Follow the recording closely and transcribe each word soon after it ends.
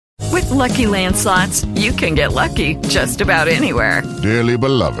Lucky Land Slots, you can get lucky just about anywhere. Dearly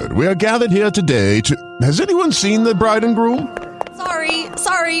beloved, we are gathered here today to... Has anyone seen the bride and groom?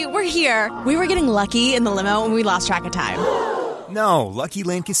 Sorry, we're here. We were getting lucky in the limo and we lost track of time. No, Lucky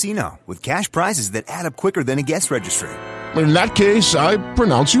Land Casino, with cash prizes that add up quicker than a guest registry. In that case, I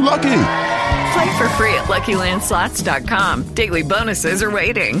pronounce you lucky. Play for free at LuckyLandSlots.com. Daily bonuses are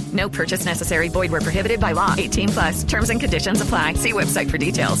waiting. No purchase necessary. Void where prohibited by law. 18+. Terms and conditions apply. See website for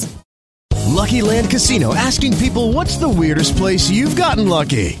details. Lucky Land Casino, asking people, what's the weirdest place you've gotten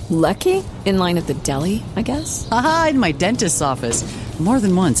lucky? Lucky? In line at the deli, I guess? Aha, in my dentist's office. More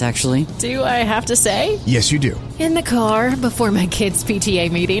than once, actually. Do I have to say? Yes, you do. In the car before my kids'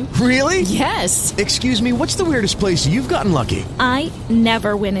 PTA meeting. Really? Yes. Excuse me, what's the weirdest place you've gotten lucky? I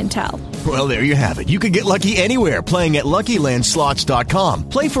never win and tell. Well, there you have it. You can get lucky anywhere, playing at LuckyLandSlots.com.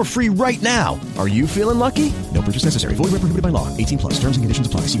 Play for free right now. Are you feeling lucky? No purchase necessary. Void where prohibited by law. 18+. Terms and conditions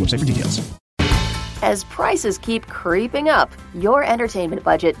apply. See website for details. As prices keep creeping up, your entertainment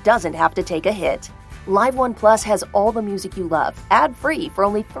budget doesn't have to take a hit. Live One Plus has all the music you love, ad-free for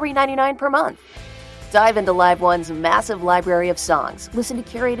only $3.99 per month. Dive into Live One's massive library of songs, listen to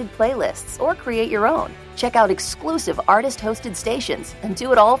curated playlists, or create your own. Check out exclusive artist-hosted stations, and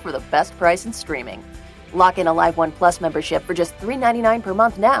do it all for the best price in streaming. Lock in a Live One Plus membership for just $3.99 per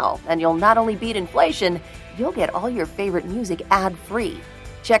month now, and you'll not only beat inflation, you'll get all your favorite music ad-free.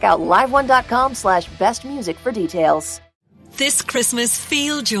 Check out liveone.com/bestmusic for details. This Christmas,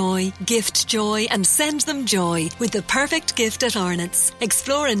 feel joy, gift joy, and send them joy with the perfect gift at Arnott's.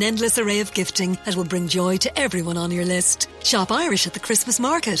 Explore an endless array of gifting that will bring joy to everyone on your list. Shop Irish at the Christmas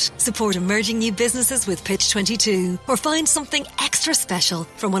market. Support emerging new businesses with Pitch 22. Or find something extra special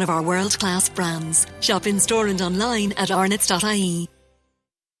from one of our world-class brands. Shop in-store and online at arnotts.ie.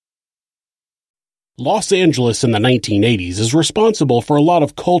 Los Angeles in the 1980s is responsible for a lot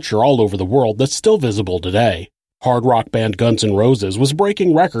of culture all over the world that's still visible today. Hard rock band Guns N' Roses was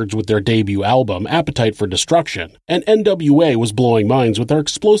breaking records with their debut album, Appetite for Destruction, and NWA was blowing minds with their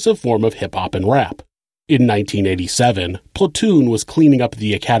explosive form of hip-hop and rap. In 1987, Platoon was cleaning up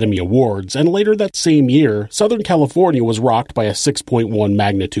the Academy Awards, and later that same year, Southern California was rocked by a 6.1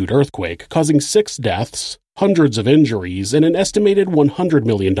 magnitude earthquake, causing 6 deaths, hundreds of injuries, and an estimated $100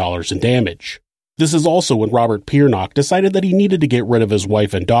 million in damage. This is also when Robert Peernock decided that he needed to get rid of his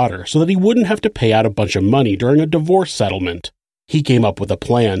wife and daughter so that he wouldn't have to pay out a bunch of money during a divorce settlement. He came up with a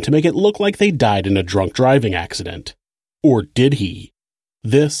plan to make it look like they died in a drunk driving accident. Or did he?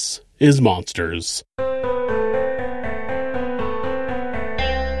 This is Monsters.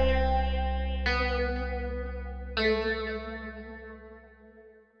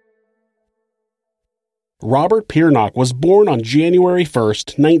 Robert Peernock was born on January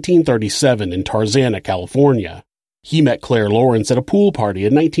 1st, 1937 in Tarzana, California. He met Claire Lawrence at a pool party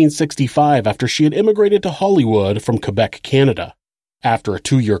in 1965 after she had immigrated to Hollywood from Quebec, Canada. After a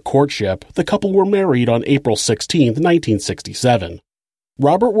 2-year courtship, the couple were married on April 16, 1967.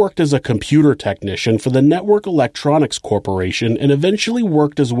 Robert worked as a computer technician for the Network Electronics Corporation and eventually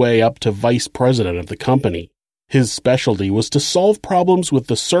worked his way up to vice president of the company. His specialty was to solve problems with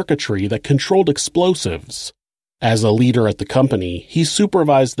the circuitry that controlled explosives. As a leader at the company, he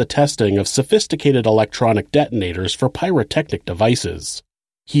supervised the testing of sophisticated electronic detonators for pyrotechnic devices.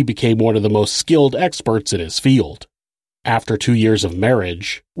 He became one of the most skilled experts in his field. After 2 years of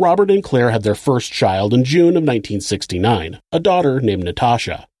marriage, Robert and Claire had their first child in June of 1969, a daughter named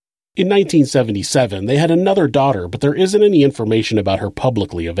Natasha. In 1977, they had another daughter, but there isn't any information about her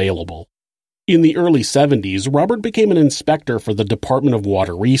publicly available. In the early 70s, Robert became an inspector for the Department of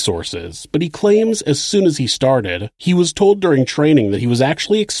Water Resources, but he claims as soon as he started, he was told during training that he was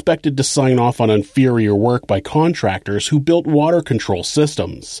actually expected to sign off on inferior work by contractors who built water control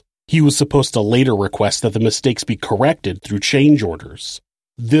systems. He was supposed to later request that the mistakes be corrected through change orders.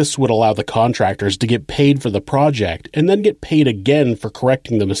 This would allow the contractors to get paid for the project and then get paid again for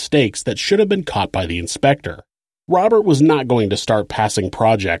correcting the mistakes that should have been caught by the inspector. Robert was not going to start passing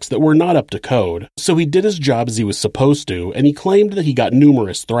projects that were not up to code, so he did his job as he was supposed to, and he claimed that he got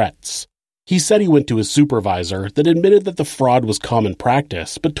numerous threats. He said he went to his supervisor that admitted that the fraud was common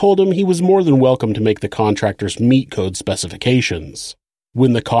practice, but told him he was more than welcome to make the contractors meet code specifications.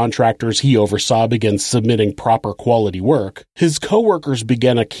 When the contractors he oversaw began submitting proper quality work, his coworkers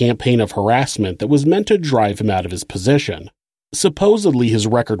began a campaign of harassment that was meant to drive him out of his position. Supposedly his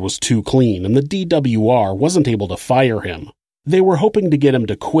record was too clean and the DWR wasn't able to fire him. They were hoping to get him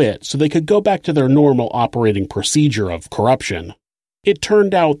to quit so they could go back to their normal operating procedure of corruption. It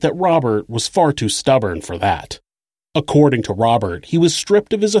turned out that Robert was far too stubborn for that. According to Robert, he was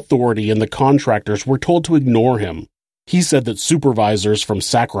stripped of his authority and the contractors were told to ignore him. He said that supervisors from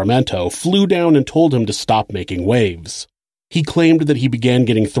Sacramento flew down and told him to stop making waves. He claimed that he began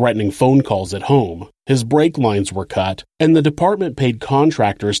getting threatening phone calls at home, his brake lines were cut, and the department paid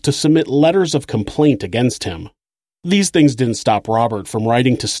contractors to submit letters of complaint against him. These things didn't stop Robert from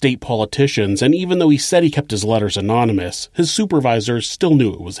writing to state politicians, and even though he said he kept his letters anonymous, his supervisors still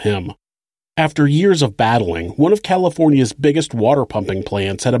knew it was him. After years of battling, one of California's biggest water pumping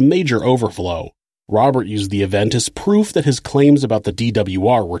plants had a major overflow. Robert used the event as proof that his claims about the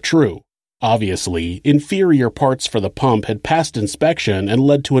DWR were true. Obviously, inferior parts for the pump had passed inspection and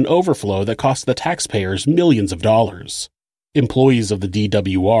led to an overflow that cost the taxpayers millions of dollars. Employees of the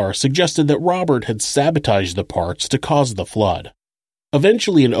DWR suggested that Robert had sabotaged the parts to cause the flood.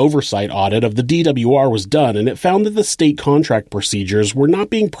 Eventually, an oversight audit of the DWR was done, and it found that the state contract procedures were not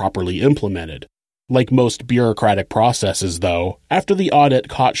being properly implemented. Like most bureaucratic processes, though, after the audit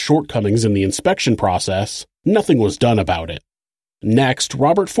caught shortcomings in the inspection process, nothing was done about it. Next,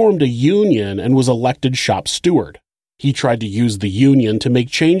 Robert formed a union and was elected shop steward. He tried to use the union to make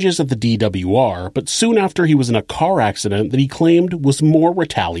changes at the DWR, but soon after he was in a car accident that he claimed was more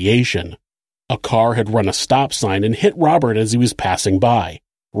retaliation. A car had run a stop sign and hit Robert as he was passing by.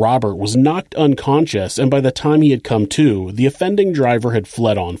 Robert was knocked unconscious, and by the time he had come to, the offending driver had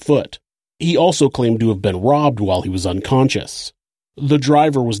fled on foot. He also claimed to have been robbed while he was unconscious. The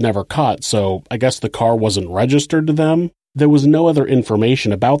driver was never caught, so I guess the car wasn't registered to them. There was no other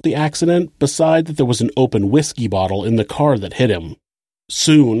information about the accident beside that there was an open whiskey bottle in the car that hit him.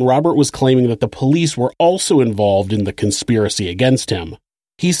 Soon, Robert was claiming that the police were also involved in the conspiracy against him.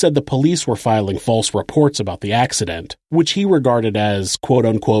 He said the police were filing false reports about the accident, which he regarded as,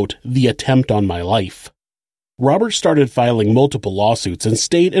 quote-unquote, the attempt on my life. Robert started filing multiple lawsuits in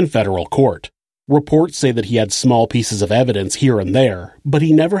state and federal court. Reports say that he had small pieces of evidence here and there, but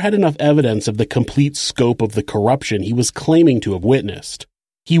he never had enough evidence of the complete scope of the corruption he was claiming to have witnessed.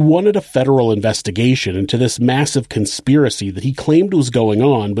 He wanted a federal investigation into this massive conspiracy that he claimed was going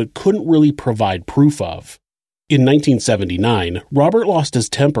on but couldn't really provide proof of. In 1979, Robert lost his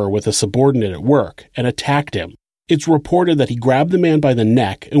temper with a subordinate at work and attacked him. It's reported that he grabbed the man by the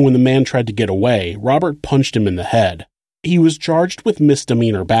neck, and when the man tried to get away, Robert punched him in the head. He was charged with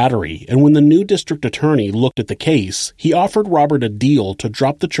misdemeanor battery, and when the new district attorney looked at the case, he offered Robert a deal to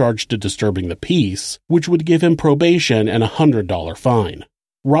drop the charge to disturbing the peace, which would give him probation and a $100 fine.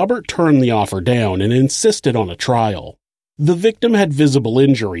 Robert turned the offer down and insisted on a trial. The victim had visible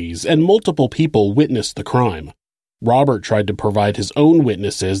injuries, and multiple people witnessed the crime. Robert tried to provide his own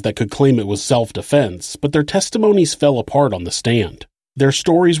witnesses that could claim it was self-defense, but their testimonies fell apart on the stand. Their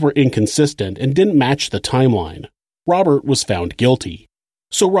stories were inconsistent and didn't match the timeline. Robert was found guilty.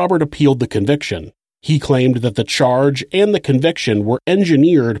 So Robert appealed the conviction. He claimed that the charge and the conviction were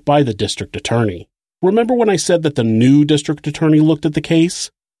engineered by the district attorney. Remember when I said that the new district attorney looked at the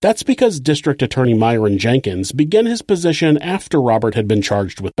case? That's because District Attorney Myron Jenkins began his position after Robert had been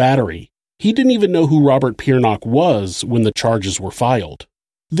charged with battery. He didn't even know who Robert Peernock was when the charges were filed.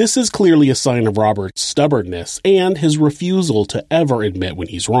 This is clearly a sign of Robert's stubbornness and his refusal to ever admit when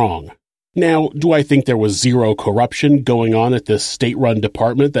he's wrong. Now, do I think there was zero corruption going on at this state-run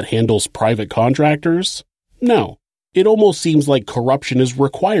department that handles private contractors? No. It almost seems like corruption is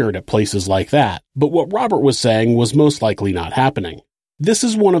required at places like that, but what Robert was saying was most likely not happening. This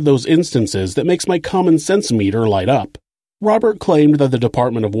is one of those instances that makes my common sense meter light up. Robert claimed that the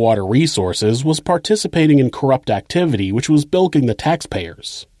Department of Water Resources was participating in corrupt activity which was bilking the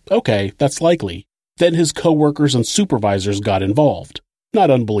taxpayers. Okay, that's likely. Then his coworkers and supervisors got involved. Not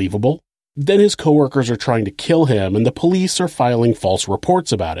unbelievable. Then his coworkers are trying to kill him and the police are filing false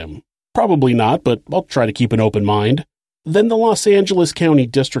reports about him. Probably not, but I'll try to keep an open mind. Then the Los Angeles County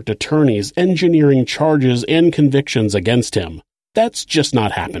District Attorney is engineering charges and convictions against him. That's just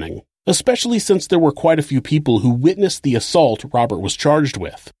not happening, especially since there were quite a few people who witnessed the assault Robert was charged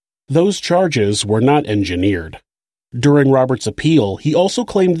with. Those charges were not engineered. During Robert's appeal, he also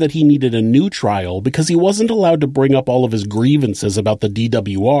claimed that he needed a new trial because he wasn't allowed to bring up all of his grievances about the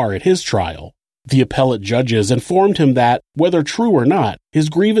DWR at his trial. The appellate judges informed him that, whether true or not, his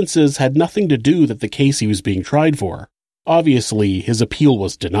grievances had nothing to do with the case he was being tried for. Obviously, his appeal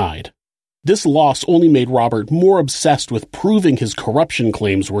was denied. This loss only made Robert more obsessed with proving his corruption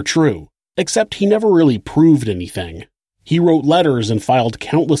claims were true, except he never really proved anything. He wrote letters and filed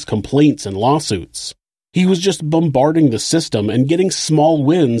countless complaints and lawsuits. He was just bombarding the system and getting small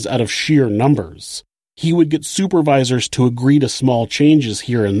wins out of sheer numbers. He would get supervisors to agree to small changes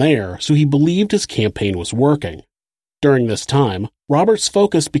here and there, so he believed his campaign was working. During this time, Robert's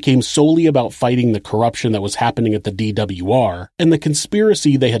focus became solely about fighting the corruption that was happening at the DWR and the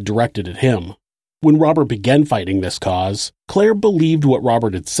conspiracy they had directed at him. When Robert began fighting this cause, Claire believed what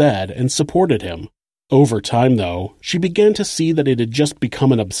Robert had said and supported him. Over time, though, she began to see that it had just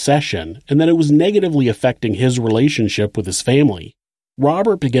become an obsession and that it was negatively affecting his relationship with his family.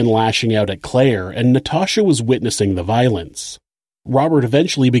 Robert began lashing out at Claire, and Natasha was witnessing the violence. Robert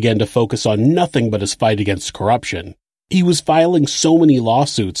eventually began to focus on nothing but his fight against corruption. He was filing so many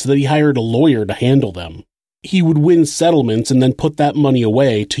lawsuits that he hired a lawyer to handle them. He would win settlements and then put that money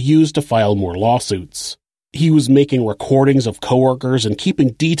away to use to file more lawsuits. He was making recordings of coworkers and keeping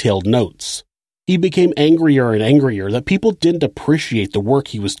detailed notes. He became angrier and angrier that people didn't appreciate the work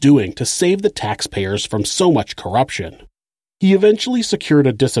he was doing to save the taxpayers from so much corruption. He eventually secured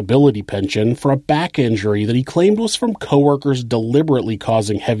a disability pension for a back injury that he claimed was from coworkers deliberately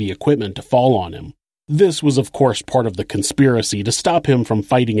causing heavy equipment to fall on him. This was of course part of the conspiracy to stop him from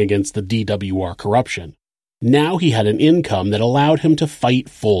fighting against the DWR corruption. Now he had an income that allowed him to fight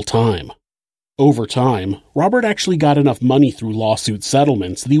full-time. Over time, Robert actually got enough money through lawsuit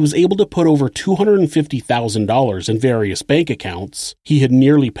settlements that he was able to put over $250,000 in various bank accounts. He had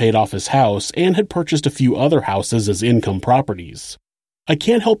nearly paid off his house and had purchased a few other houses as income properties. I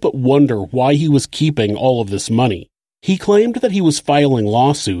can't help but wonder why he was keeping all of this money. He claimed that he was filing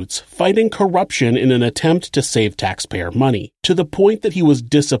lawsuits, fighting corruption in an attempt to save taxpayer money, to the point that he was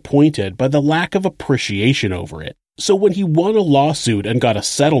disappointed by the lack of appreciation over it. So when he won a lawsuit and got a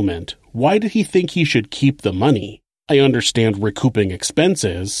settlement, why did he think he should keep the money? I understand recouping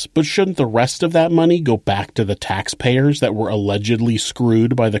expenses, but shouldn't the rest of that money go back to the taxpayers that were allegedly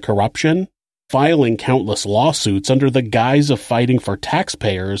screwed by the corruption? Filing countless lawsuits under the guise of fighting for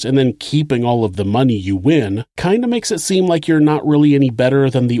taxpayers and then keeping all of the money you win kinda makes it seem like you're not really any better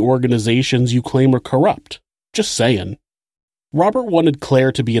than the organizations you claim are corrupt. Just saying. Robert wanted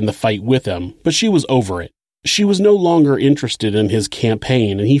Claire to be in the fight with him, but she was over it. She was no longer interested in his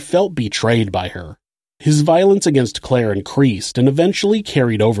campaign and he felt betrayed by her. His violence against Claire increased and eventually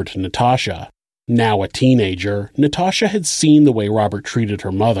carried over to Natasha. Now a teenager, Natasha had seen the way Robert treated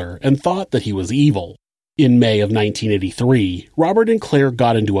her mother and thought that he was evil. In May of 1983, Robert and Claire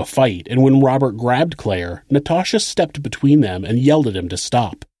got into a fight, and when Robert grabbed Claire, Natasha stepped between them and yelled at him to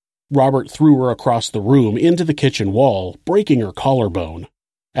stop. Robert threw her across the room into the kitchen wall, breaking her collarbone.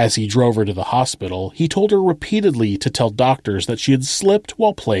 As he drove her to the hospital, he told her repeatedly to tell doctors that she had slipped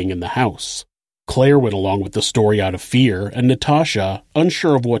while playing in the house. Claire went along with the story out of fear, and Natasha,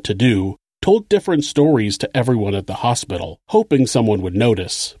 unsure of what to do, told different stories to everyone at the hospital, hoping someone would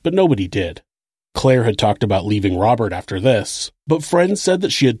notice, but nobody did. Claire had talked about leaving Robert after this, but friends said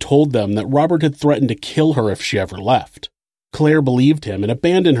that she had told them that Robert had threatened to kill her if she ever left. Claire believed him and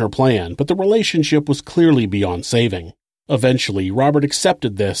abandoned her plan, but the relationship was clearly beyond saving. Eventually, Robert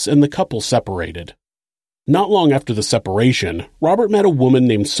accepted this and the couple separated. Not long after the separation, Robert met a woman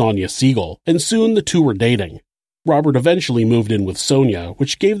named Sonia Siegel, and soon the two were dating. Robert eventually moved in with Sonia,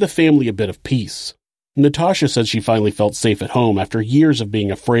 which gave the family a bit of peace. Natasha said she finally felt safe at home after years of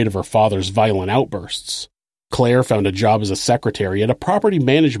being afraid of her father's violent outbursts. Claire found a job as a secretary at a property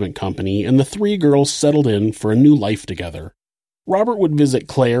management company, and the three girls settled in for a new life together. Robert would visit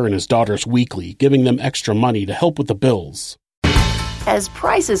Claire and his daughters weekly, giving them extra money to help with the bills. As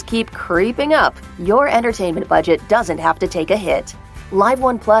prices keep creeping up, your entertainment budget doesn't have to take a hit. Live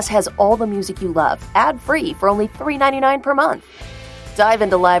One Plus has all the music you love, ad-free for only $3.99 per month. Dive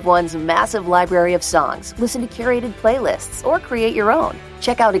into Live One's massive library of songs, listen to curated playlists, or create your own.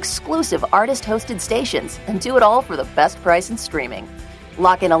 Check out exclusive artist-hosted stations, and do it all for the best price in streaming.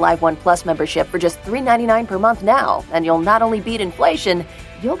 Lock in a Live One Plus membership for just $3.99 per month now, and you'll not only beat inflation,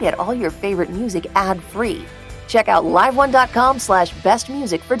 you'll get all your favorite music ad-free. Check out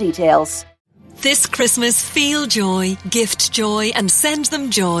liveone.com/bestmusic for details. This Christmas, feel joy, gift joy, and send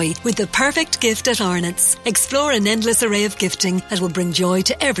them joy with the perfect gift at Arnott's. Explore an endless array of gifting that will bring joy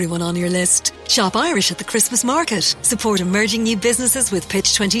to everyone on your list. Shop Irish at the Christmas market. Support emerging new businesses with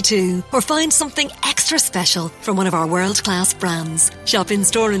Pitch 22. Or find something extra special from one of our world-class brands. Shop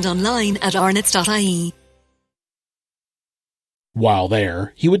in-store and online at arnotts.ie. While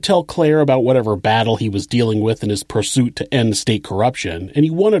there, he would tell Claire about whatever battle he was dealing with in his pursuit to end state corruption, and he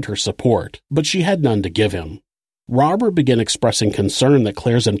wanted her support, but she had none to give him. Robert began expressing concern that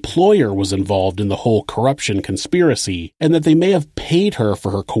Claire's employer was involved in the whole corruption conspiracy, and that they may have paid her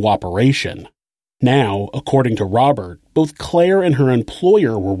for her cooperation. Now, according to Robert, both Claire and her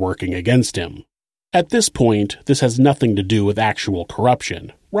employer were working against him. At this point, this has nothing to do with actual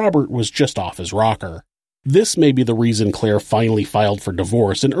corruption. Robert was just off his rocker. This may be the reason Claire finally filed for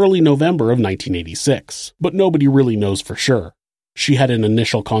divorce in early November of 1986, but nobody really knows for sure. She had an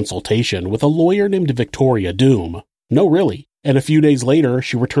initial consultation with a lawyer named Victoria Doom. No, really. And a few days later,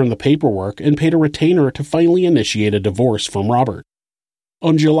 she returned the paperwork and paid a retainer to finally initiate a divorce from Robert.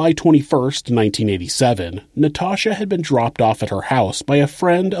 On July 21st, 1987, Natasha had been dropped off at her house by a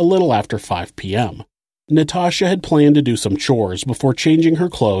friend a little after 5 p.m. Natasha had planned to do some chores before changing her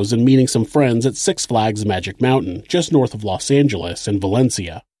clothes and meeting some friends at Six Flags Magic Mountain, just north of Los Angeles in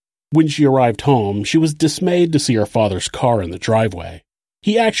Valencia. When she arrived home, she was dismayed to see her father's car in the driveway.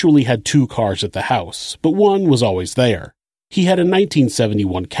 He actually had 2 cars at the house, but one was always there. He had a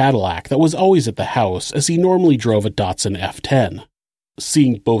 1971 Cadillac that was always at the house, as he normally drove a Datsun F10.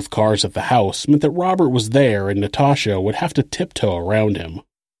 Seeing both cars at the house meant that Robert was there and Natasha would have to tiptoe around him.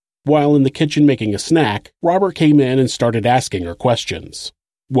 While in the kitchen making a snack, Robert came in and started asking her questions.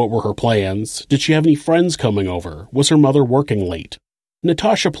 What were her plans? Did she have any friends coming over? Was her mother working late?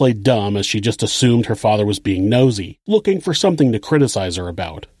 Natasha played dumb as she just assumed her father was being nosy, looking for something to criticize her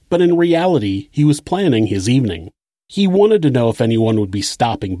about, but in reality, he was planning his evening. He wanted to know if anyone would be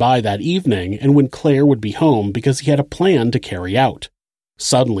stopping by that evening and when Claire would be home because he had a plan to carry out.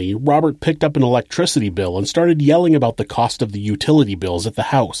 Suddenly, Robert picked up an electricity bill and started yelling about the cost of the utility bills at the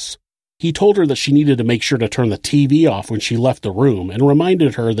house. He told her that she needed to make sure to turn the TV off when she left the room and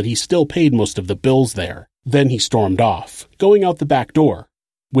reminded her that he still paid most of the bills there. Then he stormed off, going out the back door.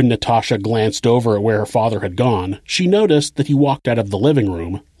 When Natasha glanced over at where her father had gone, she noticed that he walked out of the living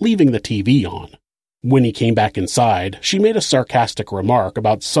room, leaving the TV on. When he came back inside, she made a sarcastic remark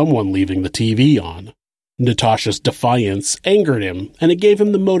about someone leaving the TV on. Natasha's defiance angered him, and it gave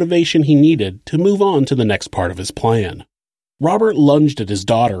him the motivation he needed to move on to the next part of his plan. Robert lunged at his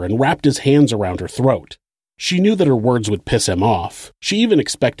daughter and wrapped his hands around her throat. She knew that her words would piss him off. She even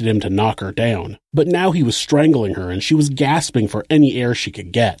expected him to knock her down, but now he was strangling her and she was gasping for any air she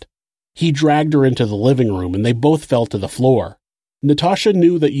could get. He dragged her into the living room and they both fell to the floor. Natasha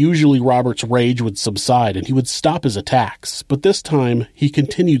knew that usually Robert's rage would subside and he would stop his attacks, but this time he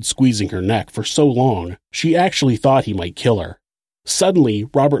continued squeezing her neck for so long, she actually thought he might kill her. Suddenly,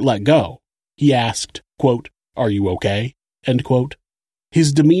 Robert let go. He asked, quote, "Are you okay?" End quote.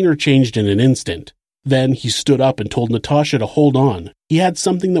 His demeanor changed in an instant. Then he stood up and told Natasha to hold on. He had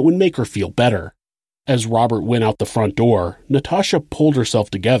something that would make her feel better. As Robert went out the front door, Natasha pulled herself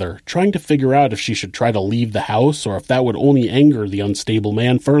together, trying to figure out if she should try to leave the house or if that would only anger the unstable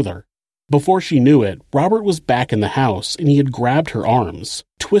man further. Before she knew it, Robert was back in the house and he had grabbed her arms,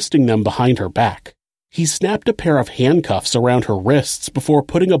 twisting them behind her back. He snapped a pair of handcuffs around her wrists before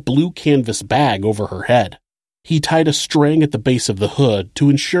putting a blue canvas bag over her head. He tied a string at the base of the hood to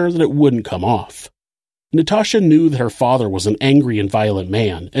ensure that it wouldn't come off. Natasha knew that her father was an angry and violent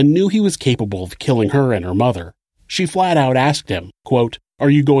man and knew he was capable of killing her and her mother. She flat out asked him, quote, "Are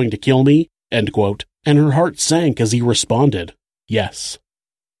you going to kill me?" End quote, and her heart sank as he responded, "Yes."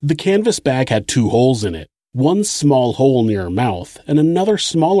 The canvas bag had 2 holes in it, one small hole near her mouth and another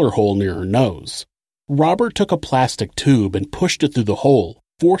smaller hole near her nose. Robert took a plastic tube and pushed it through the hole,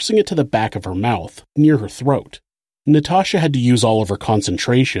 forcing it to the back of her mouth, near her throat. Natasha had to use all of her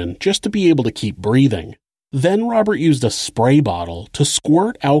concentration just to be able to keep breathing. Then Robert used a spray bottle to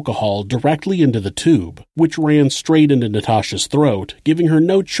squirt alcohol directly into the tube, which ran straight into Natasha's throat, giving her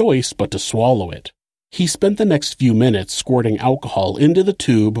no choice but to swallow it. He spent the next few minutes squirting alcohol into the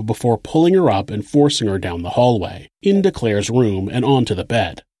tube before pulling her up and forcing her down the hallway, into Claire's room and onto the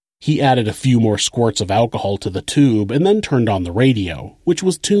bed. He added a few more squirts of alcohol to the tube and then turned on the radio, which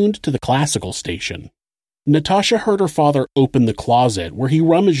was tuned to the classical station. Natasha heard her father open the closet where he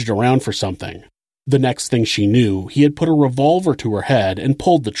rummaged around for something. The next thing she knew, he had put a revolver to her head and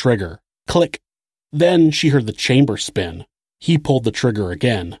pulled the trigger. Click. Then she heard the chamber spin. He pulled the trigger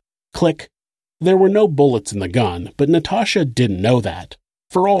again. Click. There were no bullets in the gun, but Natasha didn't know that.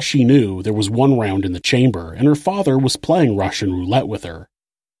 For all she knew, there was 1 round in the chamber, and her father was playing Russian roulette with her.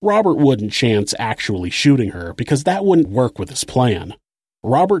 Robert wouldn't chance actually shooting her because that wouldn't work with his plan.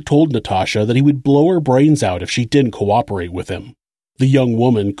 Robert told Natasha that he would blow her brains out if she didn't cooperate with him. The young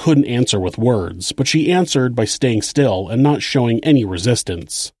woman couldn't answer with words, but she answered by staying still and not showing any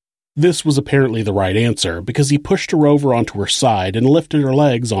resistance. This was apparently the right answer because he pushed her over onto her side and lifted her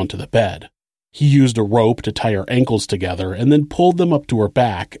legs onto the bed. He used a rope to tie her ankles together and then pulled them up to her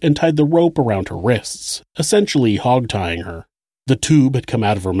back and tied the rope around her wrists, essentially hog-tying her. The tube had come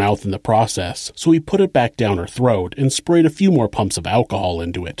out of her mouth in the process, so he put it back down her throat and sprayed a few more pumps of alcohol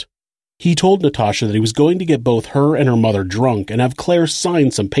into it. He told Natasha that he was going to get both her and her mother drunk and have Claire sign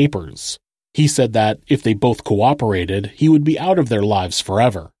some papers. He said that, if they both cooperated, he would be out of their lives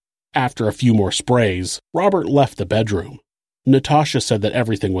forever. After a few more sprays, Robert left the bedroom. Natasha said that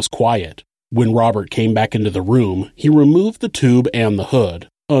everything was quiet. When Robert came back into the room, he removed the tube and the hood,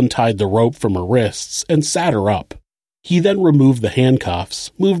 untied the rope from her wrists, and sat her up. He then removed the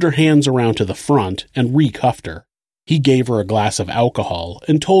handcuffs, moved her hands around to the front, and re-cuffed her. He gave her a glass of alcohol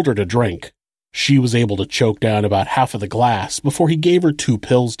and told her to drink. She was able to choke down about half of the glass before he gave her 2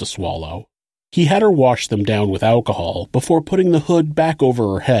 pills to swallow. He had her wash them down with alcohol before putting the hood back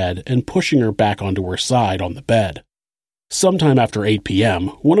over her head and pushing her back onto her side on the bed. Sometime after 8 p.m.,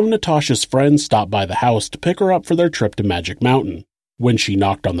 one of Natasha's friends stopped by the house to pick her up for their trip to Magic Mountain. When she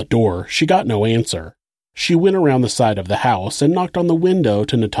knocked on the door, she got no answer. She went around the side of the house and knocked on the window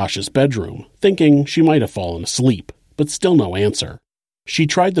to Natasha's bedroom, thinking she might have fallen asleep, but still no answer. She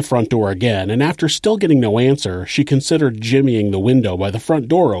tried the front door again, and after still getting no answer, she considered jimmying the window by the front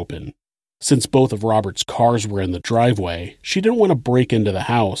door open. Since both of Robert's cars were in the driveway, she didn't want to break into the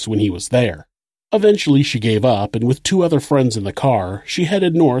house when he was there. Eventually she gave up, and with 2 other friends in the car, she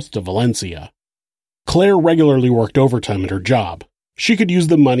headed north to Valencia. Claire regularly worked overtime at her job. She could use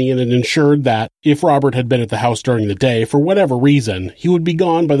the money, and it ensured that, if Robert had been at the house during the day for whatever reason, he would be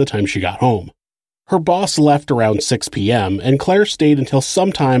gone by the time she got home. Her boss left around 6 p.m., and Claire stayed until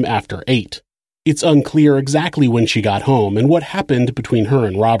sometime after 8. It's unclear exactly when she got home and what happened between her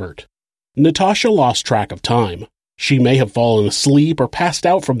and Robert. Natasha lost track of time. She may have fallen asleep or passed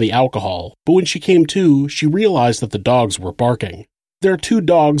out from the alcohol, but when she came to, she realized that the dogs were barking. Their 2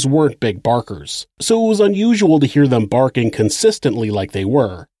 dogs weren't big barkers, so it was unusual to hear them barking consistently like they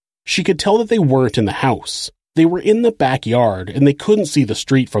were. She could tell that they weren't in the house. They were in the backyard, and they couldn't see the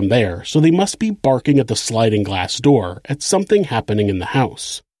street from there, so they must be barking at the sliding glass door at something happening in the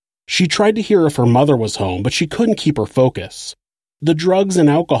house. She tried to hear if her mother was home, but she couldn't keep her focus. The drugs and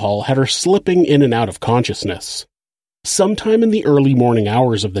alcohol had her slipping in and out of consciousness. Sometime in the early morning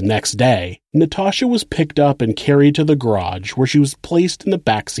hours of the next day, Natasha was picked up and carried to the garage where she was placed in the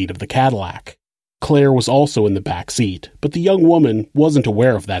back seat of the Cadillac. Claire was also in the back seat, but the young woman wasn't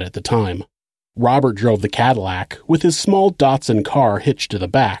aware of that at the time. Robert drove the Cadillac, with his small Datsun car hitched to the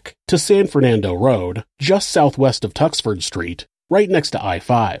back, to San Fernando Road, just southwest of Tuxford Street, right next to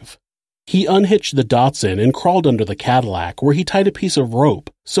I-5. He unhitched the Datsun and crawled under the Cadillac, where he tied a piece of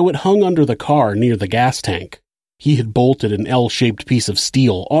rope so it hung under the car near the gas tank. He had bolted an L-shaped piece of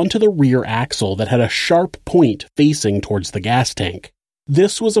steel onto the rear axle that had a sharp point facing towards the gas tank.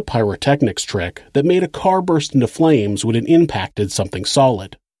 This was a pyrotechnics trick that made a car burst into flames when it impacted something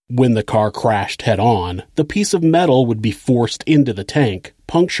solid. When the car crashed head-on, the piece of metal would be forced into the tank,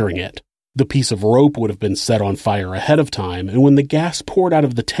 puncturing it. The piece of rope would have been set on fire ahead of time, and when the gas poured out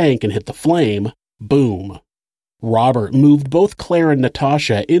of the tank and hit the flame, boom. Robert moved both Claire and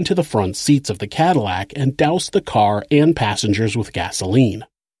Natasha into the front seats of the Cadillac and doused the car and passengers with gasoline.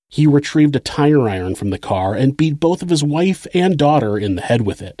 He retrieved a tire iron from the car and beat both of his wife and daughter in the head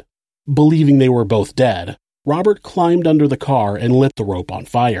with it. Believing they were both dead, Robert climbed under the car and lit the rope on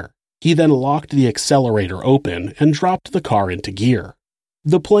fire. He then locked the accelerator open and dropped the car into gear.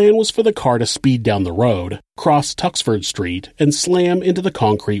 The plan was for the car to speed down the road, cross Tuxford Street, and slam into the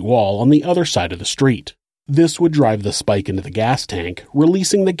concrete wall on the other side of the street. This would drive the spike into the gas tank,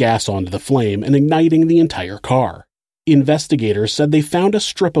 releasing the gas onto the flame and igniting the entire car. Investigators said they found a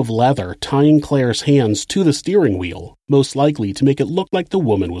strip of leather tying Claire's hands to the steering wheel, most likely to make it look like the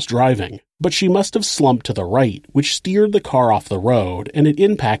woman was driving. But she must have slumped to the right, which steered the car off the road, and it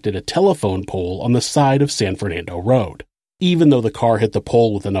impacted a telephone pole on the side of San Fernando Road. Even though the car hit the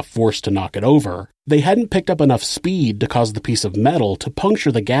pole with enough force to knock it over, they hadn't picked up enough speed to cause the piece of metal to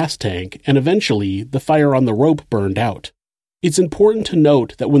puncture the gas tank, and eventually the fire on the rope burned out. It's important to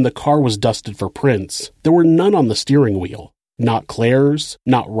note that when the car was dusted for prints, there were none on the steering wheel. Not Claire's,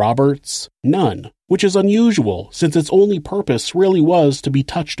 not Robert's, none, which is unusual since its only purpose really was to be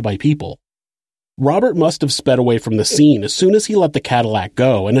touched by people. Robert must have sped away from the scene as soon as he let the Cadillac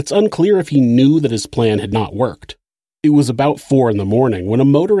go, and it's unclear if he knew that his plan had not worked. It was about 4 in the morning when a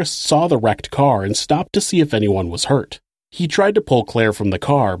motorist saw the wrecked car and stopped to see if anyone was hurt. He tried to pull Claire from the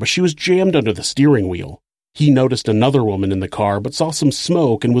car, but she was jammed under the steering wheel. He noticed another woman in the car but saw some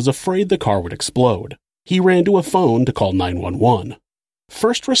smoke and was afraid the car would explode. He ran to a phone to call 911.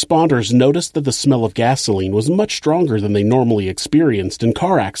 First responders noticed that the smell of gasoline was much stronger than they normally experienced in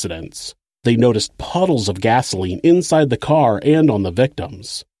car accidents. They noticed puddles of gasoline inside the car and on the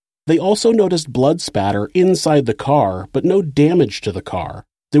victims. They also noticed blood spatter inside the car, but no damage to the car.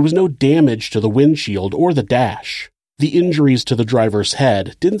 There was no damage to the windshield or the dash. The injuries to the driver's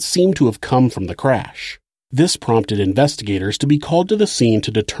head didn't seem to have come from the crash. This prompted investigators to be called to the scene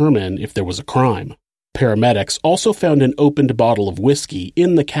to determine if there was a crime. Paramedics also found an opened bottle of whiskey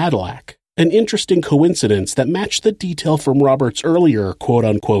in the Cadillac, an interesting coincidence that matched the detail from Robert's earlier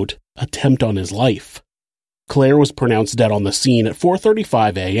quote-unquote attempt on his life. Claire was pronounced dead on the scene at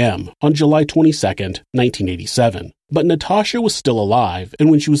 4:35 a.m. on July 22, 1987, but Natasha was still alive, and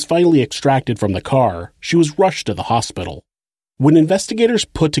when she was finally extracted from the car, she was rushed to the hospital. When investigators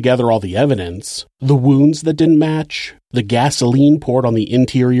put together all the evidence, the wounds that didn't match, the gasoline poured on the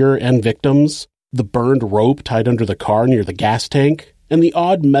interior and victims, the burned rope tied under the car near the gas tank, and the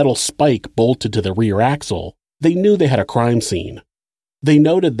odd metal spike bolted to the rear axle, they knew they had a crime scene. They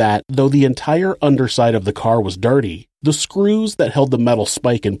noted that, though the entire underside of the car was dirty, the screws that held the metal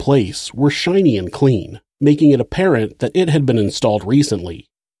spike in place were shiny and clean, making it apparent that it had been installed recently.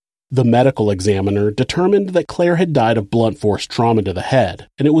 The medical examiner determined that Claire had died of blunt force trauma to the head,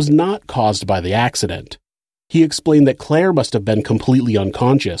 and it was not caused by the accident. He explained that Claire must have been completely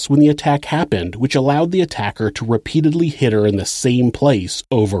unconscious when the attack happened, which allowed the attacker to repeatedly hit her in the same place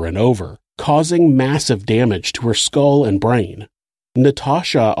over and over, causing massive damage to her skull and brain.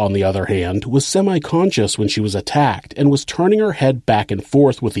 Natasha, on the other hand, was semi-conscious when she was attacked and was turning her head back and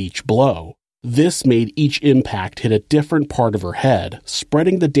forth with each blow. This made each impact hit a different part of her head,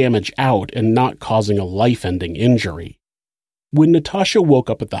 spreading the damage out and not causing a life-ending injury. When Natasha woke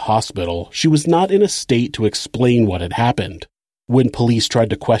up at the hospital, she was not in a state to explain what had happened. When police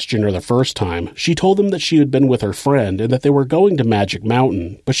tried to question her the first time, she told them that she had been with her friend and that they were going to Magic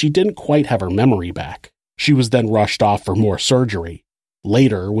Mountain, but she didn't quite have her memory back. She was then rushed off for more surgery.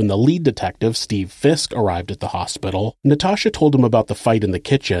 Later, when the lead detective, Steve Fisk, arrived at the hospital, Natasha told him about the fight in the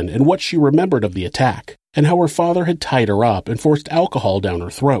kitchen and what she remembered of the attack, and how her father had tied her up and forced alcohol down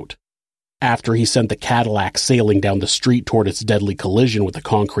her throat. After he sent the Cadillac sailing down the street toward its deadly collision with the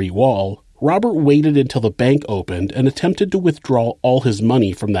concrete wall, Robert waited until the bank opened and attempted to withdraw all his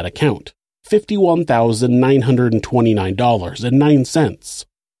money from that account, $51,929.09.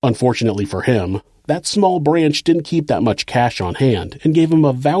 Unfortunately for him, that small branch didn't keep that much cash on hand and gave him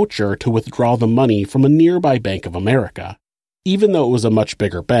a voucher to withdraw the money from a nearby Bank of America. Even though it was a much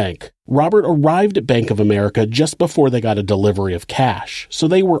bigger bank, Robert arrived at Bank of America just before they got a delivery of cash, so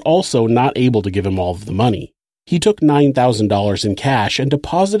they were also not able to give him all of the money. He took $9,000 in cash and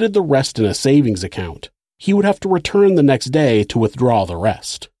deposited the rest in a savings account. He would have to return the next day to withdraw the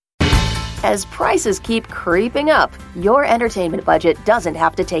rest. As prices keep creeping up, your entertainment budget doesn't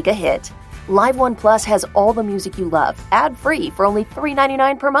have to take a hit. Live One Plus has all the music you love, ad-free for only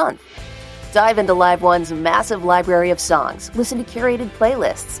 $3.99 per month. Dive into Live One's massive library of songs, listen to curated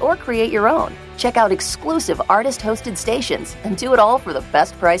playlists, or create your own. Check out exclusive artist-hosted stations, and do it all for the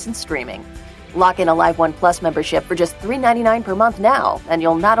best price in streaming. Lock in a Live One Plus membership for just $3.99 per month now, and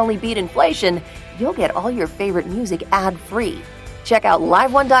you'll not only beat inflation, you'll get all your favorite music ad-free. Check out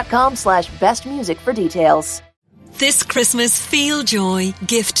liveone.com/bestmusic for details. This Christmas, feel joy,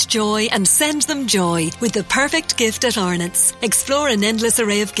 gift joy, and send them joy with the perfect gift at Arnott's. Explore an endless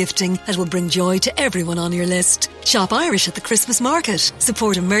array of gifting that will bring joy to everyone on your list. Shop Irish at the Christmas market.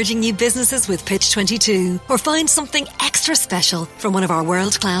 Support emerging new businesses with Pitch 22. Or find something extra special from one of our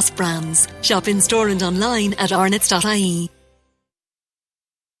world-class brands. Shop in-store and online at arnotts.ie.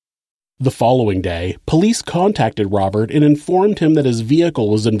 The following day, police contacted Robert and informed him that his vehicle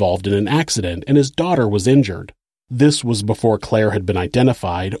was involved in an accident and his daughter was injured. This was before Claire had been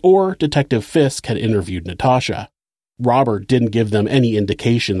identified or Detective Fisk had interviewed Natasha. Robert didn't give them any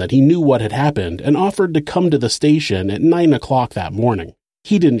indication that he knew what had happened and offered to come to the station at 9 o'clock that morning.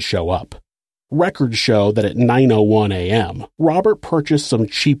 He didn't show up. Records show that at 9:01 a.m., Robert purchased some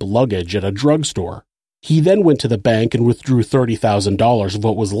cheap luggage at a drugstore. He then went to the bank and withdrew $30,000 of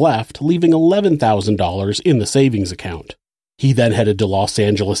what was left, leaving $11,000 in the savings account. He then headed to Los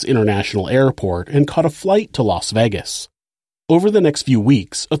Angeles International Airport and caught a flight to Las Vegas. Over the next few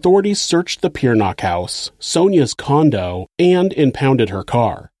weeks, authorities searched the Peernock house, Sonia's condo, and impounded her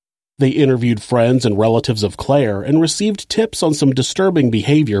car. They interviewed friends and relatives of Claire and received tips on some disturbing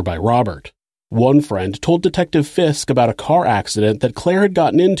behavior by Robert. One friend told Detective Fisk about a car accident that Claire had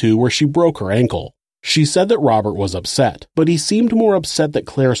gotten into where she broke her ankle. She said that Robert was upset, but he seemed more upset that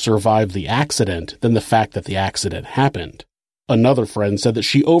Claire survived the accident than the fact that the accident happened. Another friend said that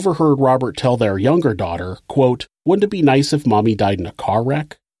she overheard Robert tell their younger daughter, quote, "Wouldn't it be nice if Mommy died in a car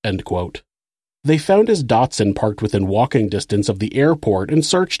wreck?" End quote. They found his Datsun parked within walking distance of the airport and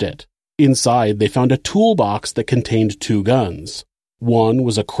searched it. Inside, they found a toolbox that contained 2 guns. One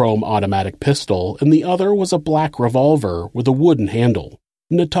was a chrome automatic pistol, and the other was a black revolver with a wooden handle.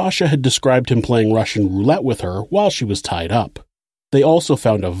 Natasha had described him playing Russian roulette with her while she was tied up. They also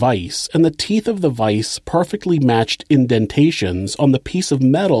found a vise, and the teeth of the vise perfectly matched indentations on the piece of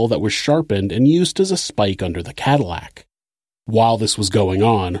metal that was sharpened and used as a spike under the Cadillac. While this was going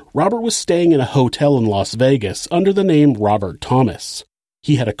on, Robert was staying in a hotel in Las Vegas under the name Robert Thomas.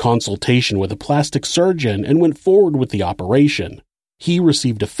 He had a consultation with a plastic surgeon and went forward with the operation. He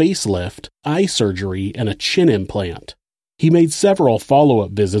received a facelift, eye surgery, and a chin implant. He made several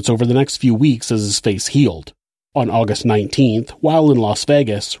follow-up visits over the next few weeks as his face healed. On August 19th, while in Las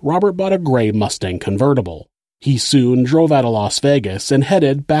Vegas, Robert bought a gray Mustang convertible. He soon drove out of Las Vegas and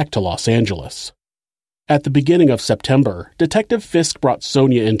headed back to Los Angeles. At the beginning of September, Detective Fisk brought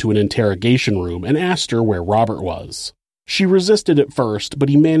Sonia into an interrogation room and asked her where Robert was. She resisted at first, but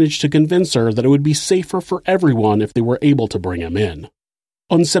he managed to convince her that it would be safer for everyone if they were able to bring him in.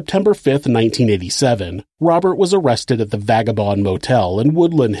 On September 5th, 1987, Robert was arrested at the Vagabond Motel in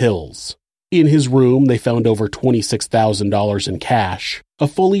Woodland Hills. In his room, they found over $26,000 in cash, a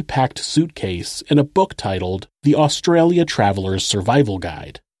fully packed suitcase, and a book titled The Australia Traveler's Survival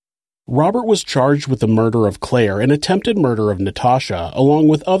Guide. Robert was charged with the murder of Claire and attempted murder of Natasha, along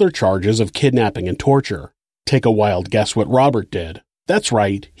with other charges of kidnapping and torture. Take a wild guess what Robert did. That's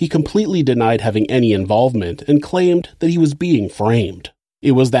right, he completely denied having any involvement and claimed that he was being framed.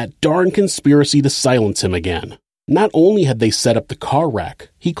 It was that darn conspiracy to silence him again. Not only had they set up the car wreck,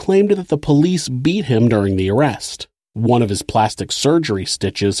 he claimed that the police beat him during the arrest. One of his plastic surgery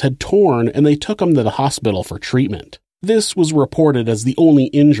stitches had torn and they took him to the hospital for treatment. This was reported as the only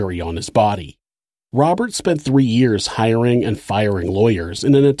injury on his body. Robert spent 3 years hiring and firing lawyers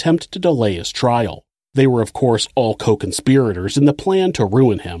in an attempt to delay his trial. They were of course all co-conspirators in the plan to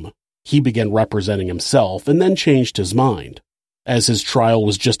ruin him. He began representing himself and then changed his mind. As his trial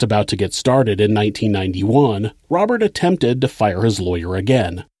was just about to get started in 1991, Robert attempted to fire his lawyer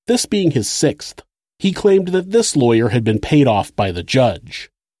again, this being his 6th. He claimed that this lawyer had been paid off by the judge.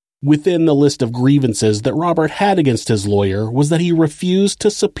 Within the list of grievances that Robert had against his lawyer was that he refused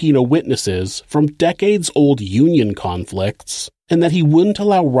to subpoena witnesses from decades-old union conflicts, and that he wouldn't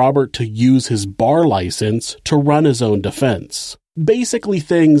allow Robert to use his bar license to run his own defense. Basically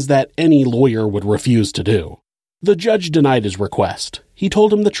things that any lawyer would refuse to do. The judge denied his request. He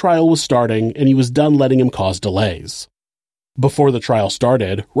told him the trial was starting and he was done letting him cause delays. Before the trial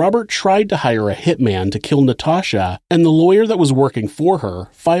started, Robert tried to hire a hitman to kill Natasha and the lawyer that was working for her,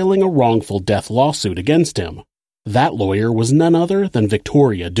 filing a wrongful death lawsuit against him. That lawyer was none other than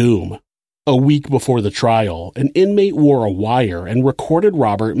Victoria Doom. A week before the trial, an inmate wore a wire and recorded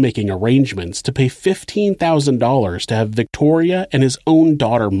Robert making arrangements to pay $15,000 to have Victoria and his own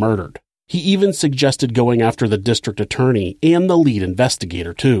daughter murdered. He even suggested going after the district attorney and the lead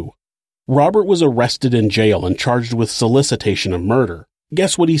investigator, too. Robert was arrested in jail and charged with solicitation of murder.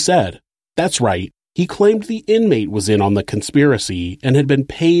 Guess what he said? That's right, he claimed the inmate was in on the conspiracy and had been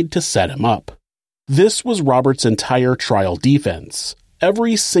paid to set him up. This was Robert's entire trial defense.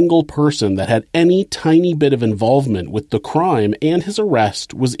 Every single person that had any tiny bit of involvement with the crime and his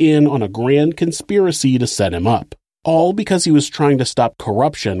arrest was in on a grand conspiracy to set him up. All because he was trying to stop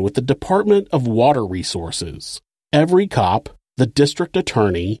corruption with the Department of Water Resources. Every cop, the district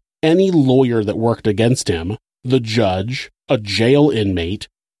attorney, any lawyer that worked against him, the judge, a jail inmate,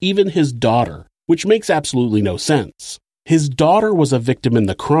 even his daughter, which makes absolutely no sense. His daughter was a victim in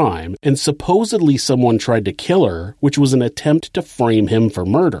the crime, and supposedly someone tried to kill her, which was an attempt to frame him for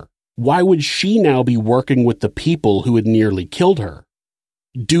murder. Why would she now be working with the people who had nearly killed her?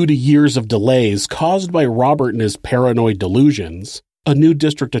 Due to years of delays caused by Robert and his paranoid delusions, a new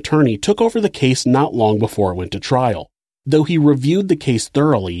district attorney took over the case not long before it went to trial. Though he reviewed the case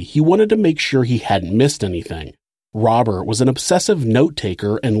thoroughly, he wanted to make sure he hadn't missed anything. Robert was an obsessive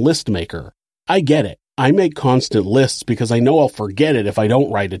note-taker and list-maker. I get it. I make constant lists because I know I'll forget it if I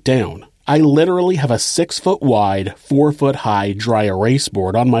don't write it down. I literally have a 6-foot-wide, 4-foot-high dry erase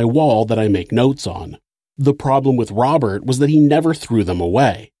board on my wall that I make notes on. The problem with Robert was that he never threw them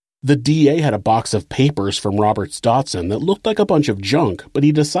away. The DA had a box of papers from Robert's Dotson that looked like a bunch of junk, but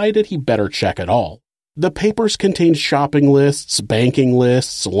he decided he better check it all. The papers contained shopping lists, banking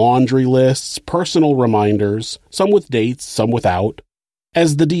lists, laundry lists, personal reminders, some with dates, some without.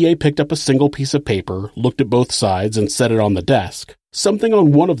 As the DA picked up a single piece of paper, looked at both sides, and set it on the desk, something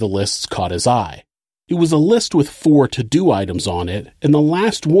on one of the lists caught his eye. It was a list with 4 to-do items on it, and the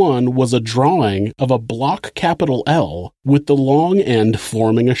last one was a drawing of a block capital L with the long end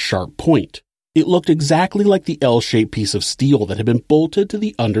forming a sharp point. It looked exactly like the L-shaped piece of steel that had been bolted to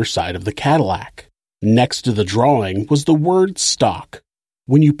the underside of the Cadillac. Next to the drawing was the word stock.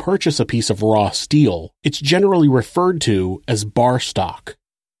 When you purchase a piece of raw steel, it's generally referred to as bar stock.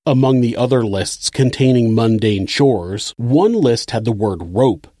 Among the other lists containing mundane chores, one list had the word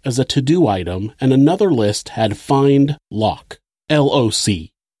rope as a to-do item, and another list had find lock,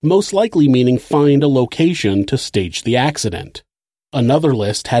 L-O-C, most likely meaning find a location to stage the accident. Another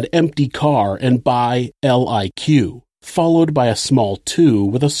list had empty car and buy L-I-Q, followed by a small 2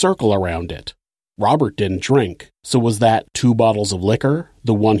 with a circle around it. Robert didn't drink, so was that 2 bottles of liquor,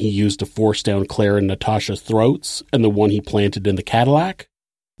 the one he used to force down Claire and Natasha's throats, and the one he planted in the Cadillac?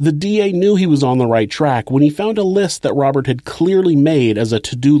 The DA knew he was on the right track when he found a list that Robert had clearly made as a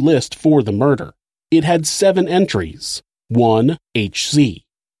to-do list for the murder. It had 7 entries. 1. HC.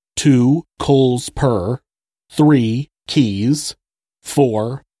 2. Coals per. 3. Keys.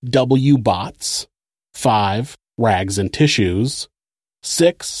 4. W. Bots. 5. Rags and tissues.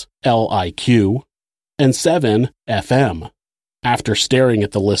 6. LIQ. And 7. FM. After staring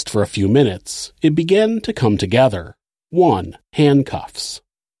at the list for a few minutes, it began to come together. 1. Handcuffs.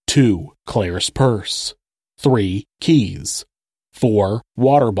 2. Claire's purse. 3. Keys. 4.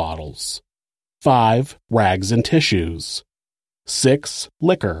 Water bottles. 5. Rags and tissues. 6.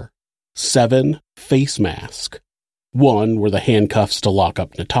 Liquor. 7. Face mask. 1 were the handcuffs to lock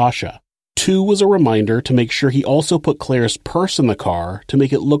up Natasha. 2 was a reminder to make sure he also put Claire's purse in the car to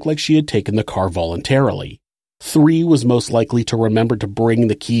make it look like she had taken the car voluntarily. 3 was most likely to remember to bring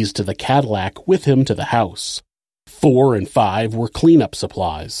the keys to the Cadillac with him to the house. 4 and 5 were cleanup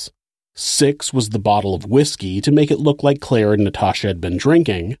supplies. 6 was the bottle of whiskey to make it look like Claire and Natasha had been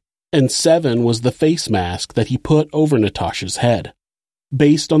drinking. And 7 was the face mask that he put over Natasha's head.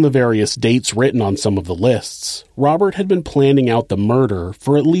 Based on the various dates written on some of the lists, Robert had been planning out the murder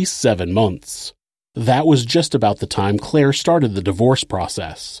for at least 7 months. That was just about the time Claire started the divorce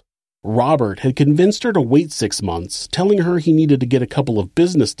process. Robert had convinced her to wait 6 months, telling her he needed to get a couple of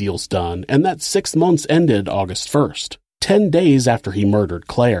business deals done, and that 6 months ended August 1st, 10 days after he murdered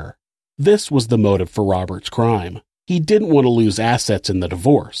Claire. This was the motive for Robert's crime. He didn't want to lose assets in the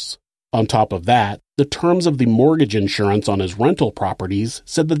divorce. On top of that, the terms of the mortgage insurance on his rental properties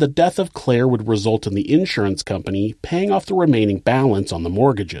said that the death of Claire would result in the insurance company paying off the remaining balance on the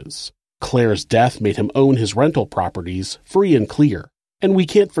mortgages. Claire's death made him own his rental properties free and clear, and we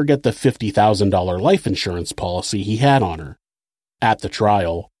can't forget the $50,000 life insurance policy he had on her. At the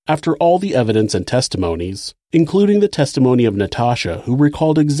trial, after all the evidence and testimonies, including the testimony of Natasha, who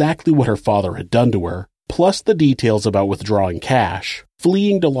recalled exactly what her father had done to her, plus the details about withdrawing cash,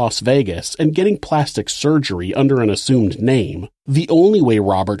 fleeing to Las Vegas, and getting plastic surgery under an assumed name, the only way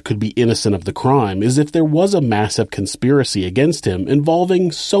Robert could be innocent of the crime is if there was a massive conspiracy against him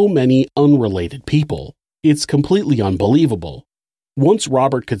involving so many unrelated people. It's completely unbelievable. Once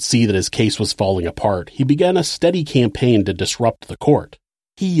Robert could see that his case was falling apart, he began a steady campaign to disrupt the court.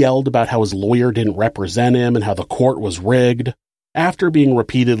 He yelled about how his lawyer didn't represent him and how the court was rigged. After being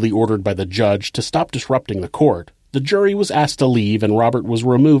repeatedly ordered by the judge to stop disrupting the court, the jury was asked to leave and Robert was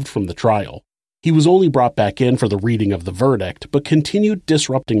removed from the trial. He was only brought back in for the reading of the verdict, but continued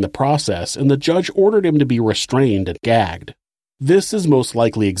disrupting the process, and the judge ordered him to be restrained and gagged. This is most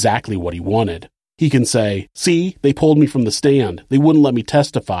likely exactly what he wanted. He can say, "See, they pulled me from the stand. They wouldn't let me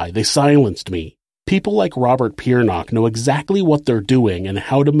testify. They silenced me." People like Robert Peernock know exactly what they're doing and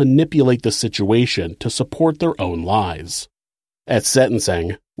how to manipulate the situation to support their own lies. At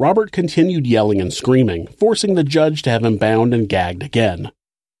sentencing, Robert continued yelling and screaming, forcing the judge to have him bound and gagged again.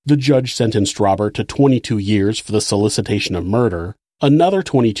 The judge sentenced Robert to 22 years for the solicitation of murder, another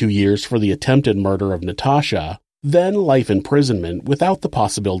 22 years for the attempted murder of Natasha, then life imprisonment without the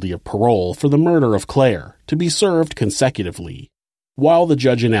possibility of parole for the murder of Claire, to be served consecutively. While the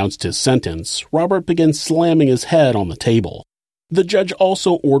judge announced his sentence, Robert began slamming his head on the table. The judge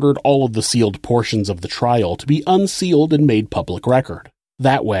also ordered all of the sealed portions of the trial to be unsealed and made public record.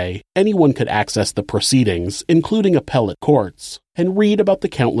 That way, anyone could access the proceedings, including appellate courts, and read about the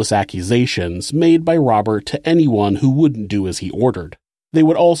countless accusations made by Robert to anyone who wouldn't do as he ordered. They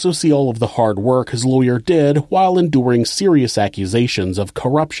would also see all of the hard work his lawyer did while enduring serious accusations of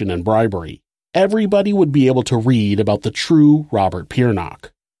corruption and bribery. Everybody would be able to read about the true Robert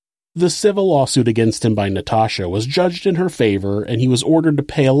Peernock. The civil lawsuit against him by Natasha was judged in her favor, and he was ordered to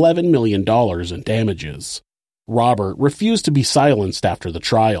pay $11 million in damages. Robert refused to be silenced after the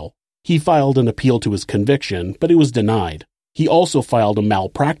trial. He filed an appeal to his conviction, but it was denied. He also filed a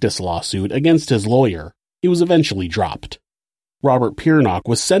malpractice lawsuit against his lawyer. It was eventually dropped. Robert Peernock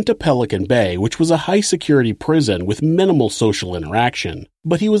was sent to Pelican Bay, which was a high-security prison with minimal social interaction,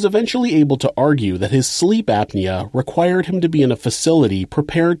 but he was eventually able to argue that his sleep apnea required him to be in a facility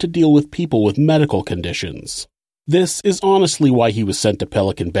prepared to deal with people with medical conditions. This is honestly why he was sent to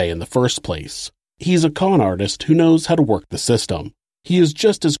Pelican Bay in the first place. He's a con artist who knows how to work the system. He is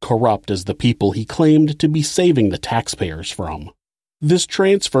just as corrupt as the people he claimed to be saving the taxpayers from. This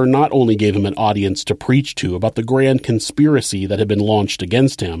transfer not only gave him an audience to preach to about the grand conspiracy that had been launched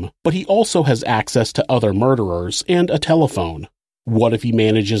against him, but he also has access to other murderers and a telephone. What if he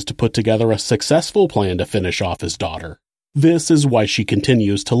manages to put together a successful plan to finish off his daughter? This is why she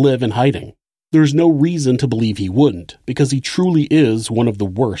continues to live in hiding. There's no reason to believe he wouldn't, because he truly is one of the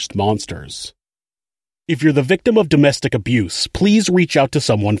worst monsters. If you're the victim of domestic abuse, please reach out to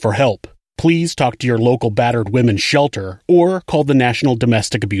someone for help. Please talk to your local battered women's shelter or call the National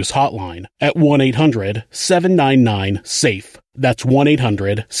Domestic Abuse Hotline at 1-800-799-SAFE. That's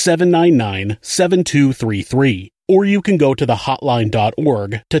 1-800-799-7233. Or you can go to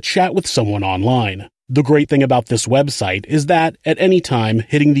thehotline.org to chat with someone online. The great thing about this website is that, at any time,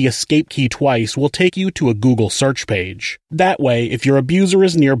 hitting the escape key twice will take you to a Google search page. That way, if your abuser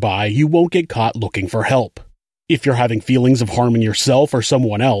is nearby, you won't get caught looking for help. If you're having feelings of harming yourself or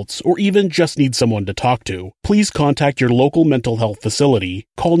someone else, or even just need someone to talk to, please contact your local mental health facility,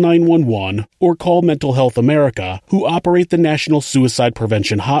 call 911, or call Mental Health America, who operate the National Suicide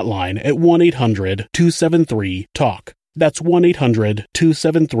Prevention Hotline at 1-800-273-TALK. That's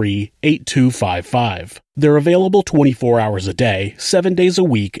 1-800-273-8255. They're available 24 hours a day, 7 days a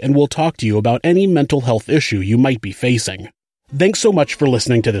week, and will talk to you about any mental health issue you might be facing. Thanks so much for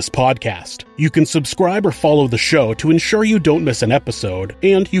listening to this podcast. You can subscribe or follow the show to ensure you don't miss an episode,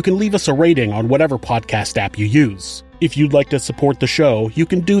 and you can leave us a rating on whatever podcast app you use. If you'd like to support the show, you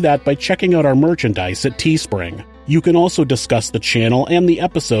can do that by checking out our merchandise at Teespring. You can also discuss the channel and the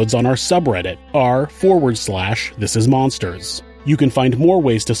episodes on our subreddit, r/thisismonsters. You can find more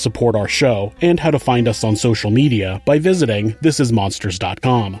ways to support our show and how to find us on social media by visiting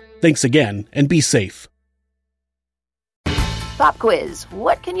thisismonsters.com. Thanks again, and be safe. Pop quiz.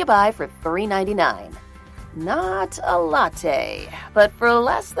 What can you buy for $3.99? Not a latte, but for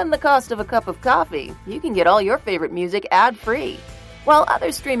less than the cost of a cup of coffee, you can get all your favorite music ad-free. While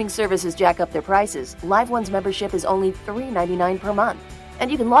other streaming services jack up their prices, Live One's membership is only $3.99 per month,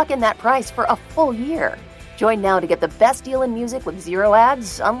 and you can lock in that price for a full year. Join now to get the best deal in music with 0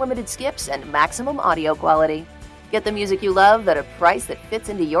 ads, unlimited skips, and maximum audio quality. Get the music you love at a price that fits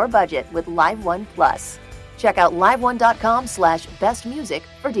into your budget with Live One Plus. Check out liveone.com/bestmusic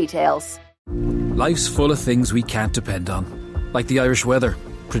for details. Life's full of things we can't depend on, like the Irish weather,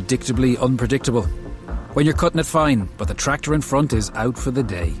 predictably unpredictable. When you're cutting it fine, but the tractor in front is out for the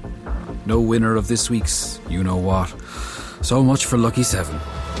day. No winner of this week's you-know-what. So much for Lucky 7.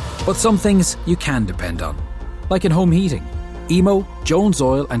 But some things you can depend on, like in home heating. Emo, Jones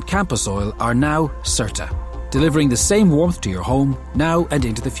Oil and Campus Oil are now CERTA, delivering the same warmth to your home now and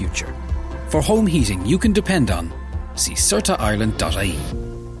into the future. For home heating you can depend on, see CERTAIreland.ie.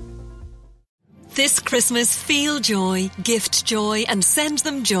 This Christmas, feel joy, gift joy and send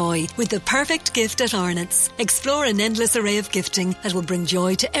them joy with the perfect gift at Arnott's. Explore an endless array of gifting that will bring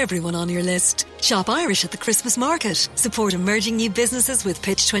joy to everyone on your list. Shop Irish at the Christmas market. Support emerging new businesses with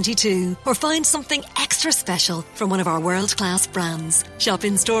Pitch 22. Or find something extra special from one of our world-class brands. Shop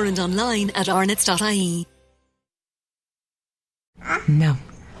in-store and online at arnotts.ie. No.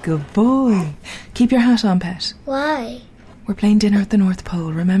 Good boy. Keep your hat on, Pet. Why? We're playing dinner at the North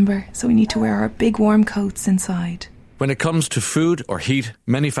Pole, remember? So we need to wear our big warm coats inside. When it comes to food or heat,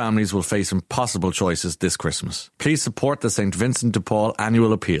 many families will face impossible choices this Christmas. Please support the St. Vincent de Paul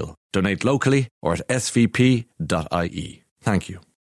annual appeal. Donate locally or at svp.ie. Thank you.